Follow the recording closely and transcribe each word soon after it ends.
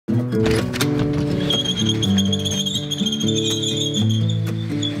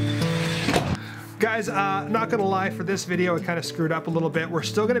guys, not gonna lie, for this video it kind of screwed up a little bit. We're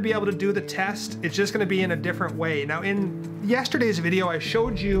still gonna be able to do the test, it's just gonna be in a different way. Now in yesterday's video I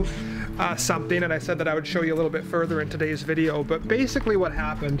showed you something, and I said that I would show you a little bit further in today's video, but basically what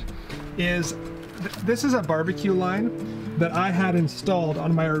happened is this is a barbecue line that I had installed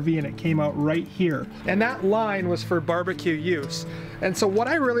on my RV, and it came out right here. And that line was for barbecue use. And so what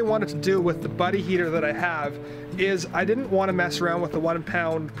I really wanted to do with the buddy heater that I have is I didn't want to mess around with the 1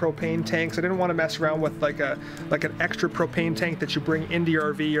 pound propane tanks. I didn't want to mess around with like an extra propane tank that you bring into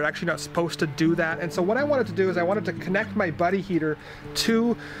your RV. You're actually not supposed to do that. And so what I wanted to do is I wanted to connect my buddy heater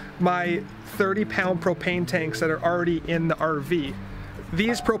to my 30-pound propane tanks that are already in the RV.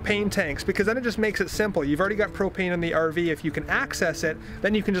 These propane tanks, because then it just makes it simple. You've already got propane in the RV. If you can access it,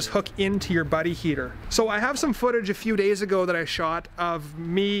 then you can just hook into your buddy heater. So I have some footage a few days ago that I shot of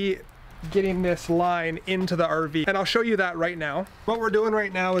me getting this line into the RV, and I'll show you that right now. What we're doing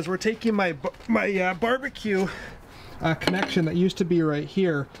right now is we're taking my barbecue connection that used to be right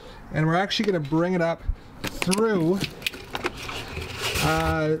here, and we're actually going to bring it up through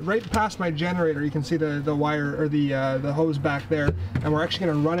right past my generator. You can see the wire, or the hose back there, and we're actually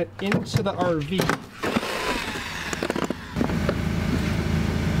going to run it into the RV.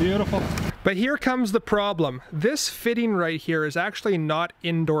 Beautiful. But here comes the problem. This fitting right here is actually not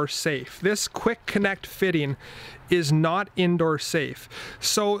indoor safe. This quick connect fitting is not indoor safe.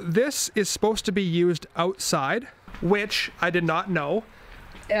 So this is supposed to be used outside, which I did not know.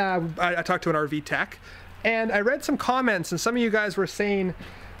 I talked to an RV tech, and I read some comments, and some of you guys were saying,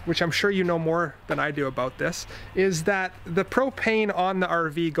 which I'm sure you know more than I do about this, is that the propane on the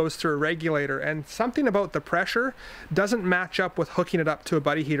RV goes through a regulator, and something about the pressure doesn't match up with hooking it up to a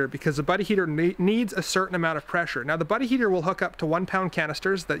buddy heater, because the buddy heater needs a certain amount of pressure. Now the buddy heater will hook up to 1 pound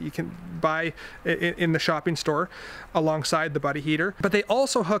canisters that you can buy in the shopping store alongside the buddy heater, but they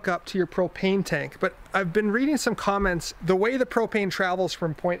also hook up to your propane tank. But I've been reading some comments, the way the propane travels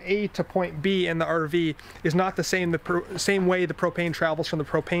from point A to point B in the RV is not the same way the propane travels from the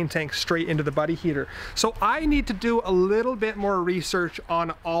propane tank straight into the buddy heater. So I need to do a little bit more research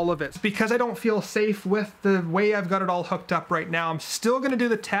on all of it, because I don't feel safe with the way I've got it all hooked up right now. I'm still going to do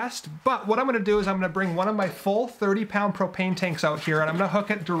the test, but what I'm going to do is I'm going to bring one of my full 30-pound propane tanks out here, and I'm going to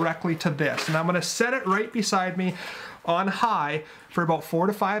hook it directly to this, and I'm going to set it right beside me on high for about 4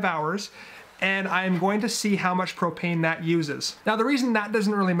 to 5 hours, and I'm going to see how much propane that uses. Now the reason that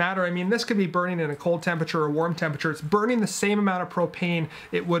doesn't really matter, I mean, this could be burning in a cold temperature or warm temperature. It's burning the same amount of propane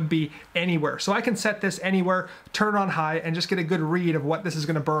it would be anywhere. So I can set this anywhere, turn it on high, and just get a good read of what this is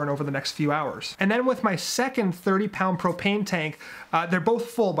gonna burn over the next few hours. And then with my second 30-pound propane tank, they're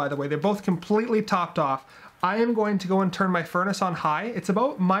both full, by the way, they're both completely topped off. I am going to go and turn my furnace on high. It's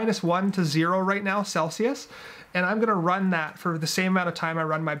about -1 to 0 right now, Celsius. And I'm gonna run that for the same amount of time I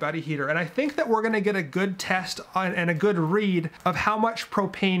run my buddy heater. And I think that we're gonna get a good test on, and a good read of how much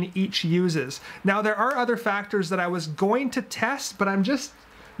propane each uses. Now there are other factors that I was going to test, but I'm just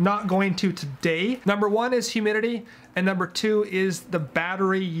not going to today. Number 1 is humidity, and number 2 is the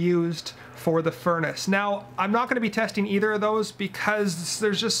battery used for the furnace. Now, I'm not gonna be testing either of those because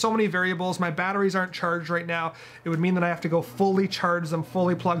there's just so many variables. My batteries aren't charged right now. It would mean that I have to go fully charge them,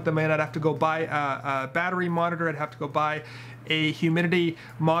 fully plug them in. I'd have to go buy a battery monitor. I'd have to go buy a humidity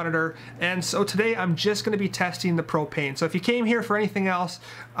monitor. And so today I'm just gonna be testing the propane. So if you came here for anything else,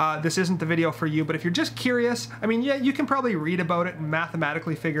 this isn't the video for you, but if you're just curious, I mean, yeah, you can probably read about it and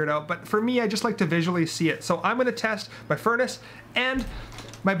mathematically figure it out, but for me, I just like to visually see it. So I'm gonna test my furnace and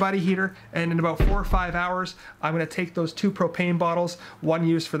my buddy heater, and in about 4 or 5 hours, I'm gonna take those 2 propane bottles, one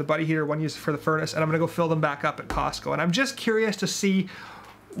used for the buddy heater, one used for the furnace, and I'm gonna go fill them back up at Costco. And I'm just curious to see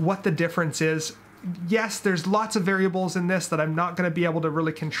what the difference is. Yes, there's lots of variables in this that I'm not going to be able to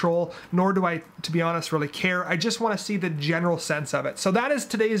really control, nor do I, to be honest, really care. I just want to see the general sense of it. So that is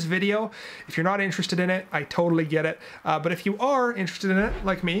today's video. If you're not interested in it, I totally get it. But if you are interested in it,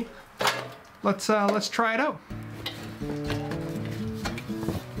 like me, let's try it out.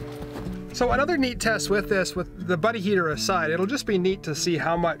 So another neat test with this, with the buddy heater aside, it'll just be neat to see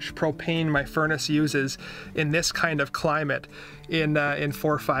how much propane my furnace uses in this kind of climate in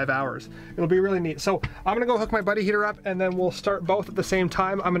 4 or 5 hours. It'll be really neat. So I'm gonna go hook my buddy heater up, and then we'll start both at the same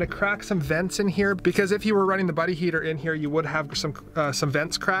time. I'm gonna crack some vents in here, because if you were running the buddy heater in here, you would have some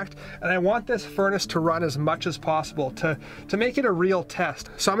vents cracked. And I want this furnace to run as much as possible to make it a real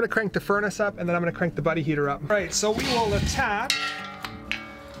test. So I'm gonna crank the furnace up, and then I'm gonna crank the buddy heater up. All right, so we will attach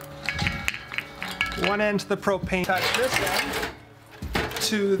one end to the propane, attach this end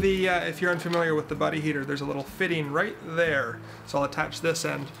to the, if you're unfamiliar with the buddy heater, there's a little fitting right there. So I'll attach this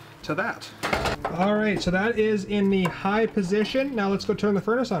end to that. All right, so that is in the high position. Now let's go turn the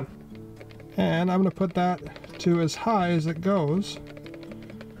furnace on. And I'm going to put that to as high as it goes.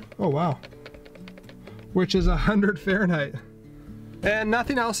 Oh wow. Which is 100 Fahrenheit. And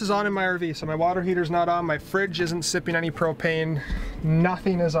nothing else is on in my RV, so my water heater's not on, my fridge isn't sipping any propane,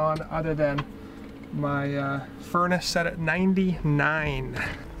 nothing is on other than my furnace set at 99.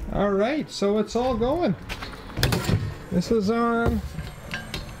 All right, so it's all going. This is on.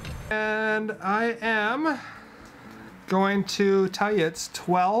 And I am going to tell you it's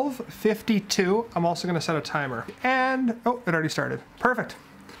 12:52. I'm also gonna set a timer. And, oh, it already started. Perfect.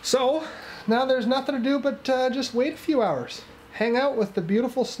 So, now there's nothing to do but just wait a few hours. Hang out with the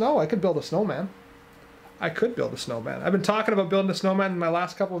beautiful snow. I could build a snowman. I could build a snowman. I've been talking about building a snowman in my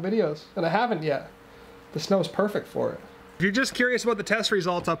last couple of videos, and I haven't yet. The snow's perfect for it. If you're just curious about the test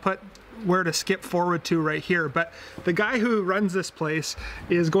results, I'll put where to skip forward to right here. But the guy who runs this place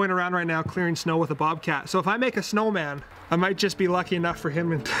is going around right now clearing snow with a bobcat. So if I make a snowman, I might just be lucky enough for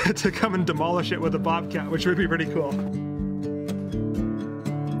him to come and demolish it with a bobcat, which would be pretty cool.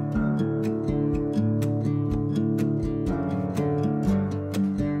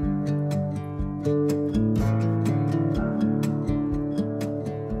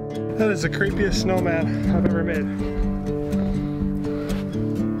 That is the creepiest snowman I've ever made.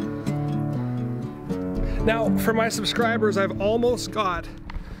 Now, for my subscribers, I've almost got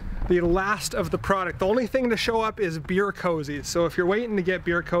the last of the product. The only thing to show up is beer cozies. So if you're waiting to get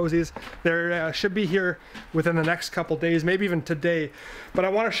beer cozies, there should be here within the next couple days, maybe even today. But I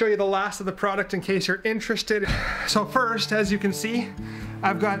want to show you the last of the product in case you're interested. So first, as you can see,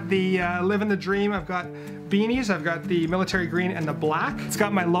 I've got the Living the Dream. I've got beanies. I've got the military green and the black. It's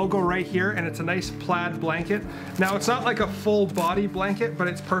got my logo right here, and it's a nice plaid blanket. Now, it's not like a full body blanket, but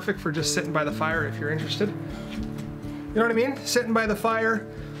it's perfect for just sitting by the fire if you're interested. You know what I mean? Sitting by the fire,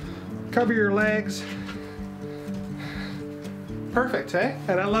 cover your legs. Perfect, eh?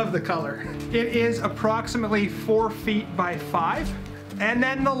 And I love the color. It is approximately 4 feet by 5. And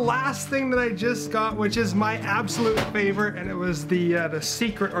then the last thing that I just got, which is my absolute favorite, and it was the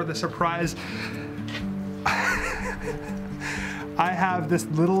secret or the surprise. I have this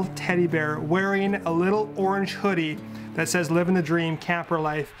little teddy bear wearing a little orange hoodie that says "Living the Dream, Camper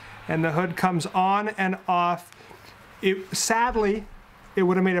Life," and the hood comes on and off. Sadly, it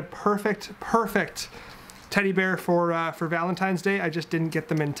would have made a perfect teddy bear for Valentine's Day. I just didn't get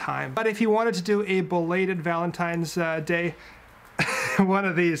them in time. But if you wanted to do a belated Valentine's Day, one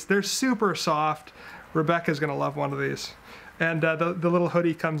of these, they're super soft. Rebecca's gonna love one of these. And the little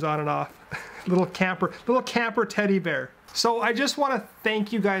hoodie comes on and off. little camper teddy bear. So I just want to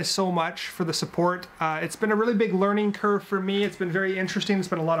thank you guys so much for the support. It's been a really big learning curve for me. It's been very interesting. It's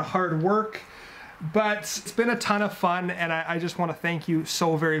been a lot of hard work, but it's been a ton of fun, and I just want to thank you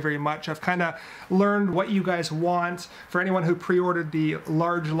so very much. I've kind of learned what you guys want. For anyone who pre-ordered the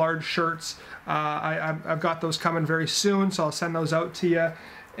large shirts, I've got those coming very soon, so I'll send those out to you.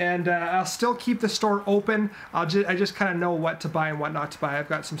 And I'll still keep the store open. I just kind of know what to buy and what not to buy. I've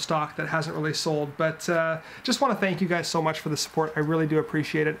got some stock that hasn't really sold, but just want to thank you guys so much for the support. I really do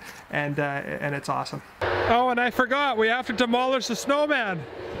appreciate it, and it's awesome. Oh, and I forgot, we have to demolish the snowman.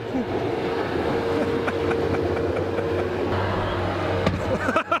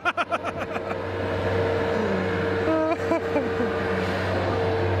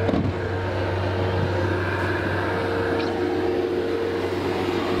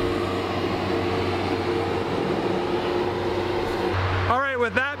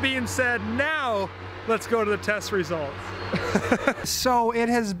 With that being said, now let's go to the test results. So it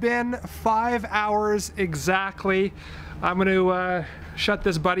has been 5 hours exactly. I'm going to shut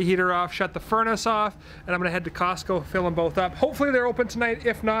this buddy heater off, shut the furnace off, and I'm going to head to Costco, fill them both up. Hopefully they're open tonight.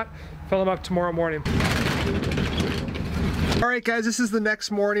 If not, fill them up tomorrow morning. Alright guys, this is the next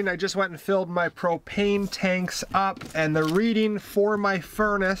morning. I just went and filled my propane tanks up, and the reading for my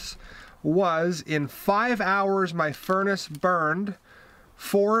furnace was, in 5 hours my furnace burned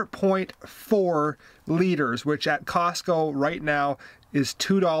 4.4 liters, which at Costco right now is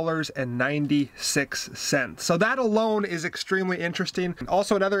 $2.96. So that alone is extremely interesting.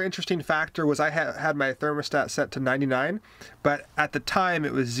 Also, another interesting factor was I had my thermostat set to 99, but at the time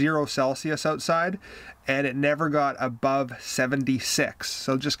it was 0 Celsius outside, and it never got above 76.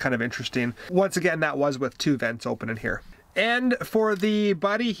 So just kind of interesting. Once again, that was with 2 vents open in here. And for the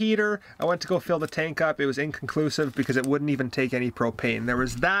buddy heater, I went to go fill the tank up. It was inconclusive because it wouldn't even take any propane. There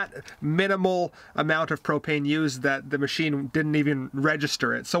was that minimal amount of propane used that the machine didn't even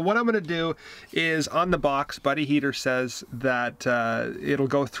register it. So what I'm going to do is, on the box, buddy heater says that it'll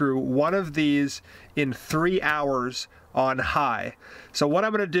go through one of these in 3 hours on high. So what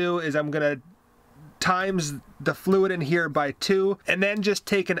I'm going to do is I'm going to times the fluid in here by 2, and then just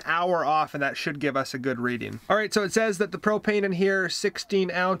take an hour off, and that should give us a good reading. All right, so it says that the propane in here,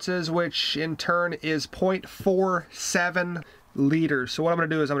 16 ounces, which in turn is 0.47 liters. So what I'm gonna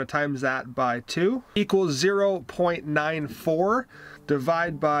do is I'm gonna times that by 2, equals 0.94,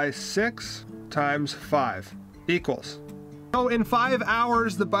 divide by 6 times 5, equals. So in 5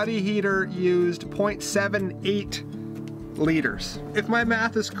 hours, the buddy heater used 0.78 liters. If my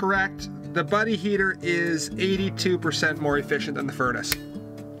math is correct, the buddy heater is 82% more efficient than the furnace.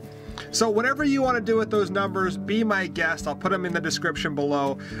 So whatever you want to do with those numbers, be my guest. I'll put them in the description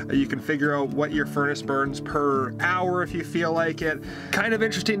below. You can figure out what your furnace burns per hour if you feel like it. Kind of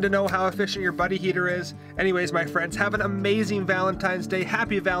interesting to know how efficient your buddy heater is. Anyways, my friends, have an amazing Valentine's Day.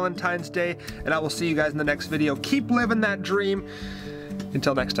 Happy Valentine's Day, and I will see you guys in the next video. Keep living that dream.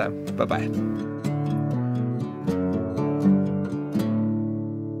 Until next time, bye-bye.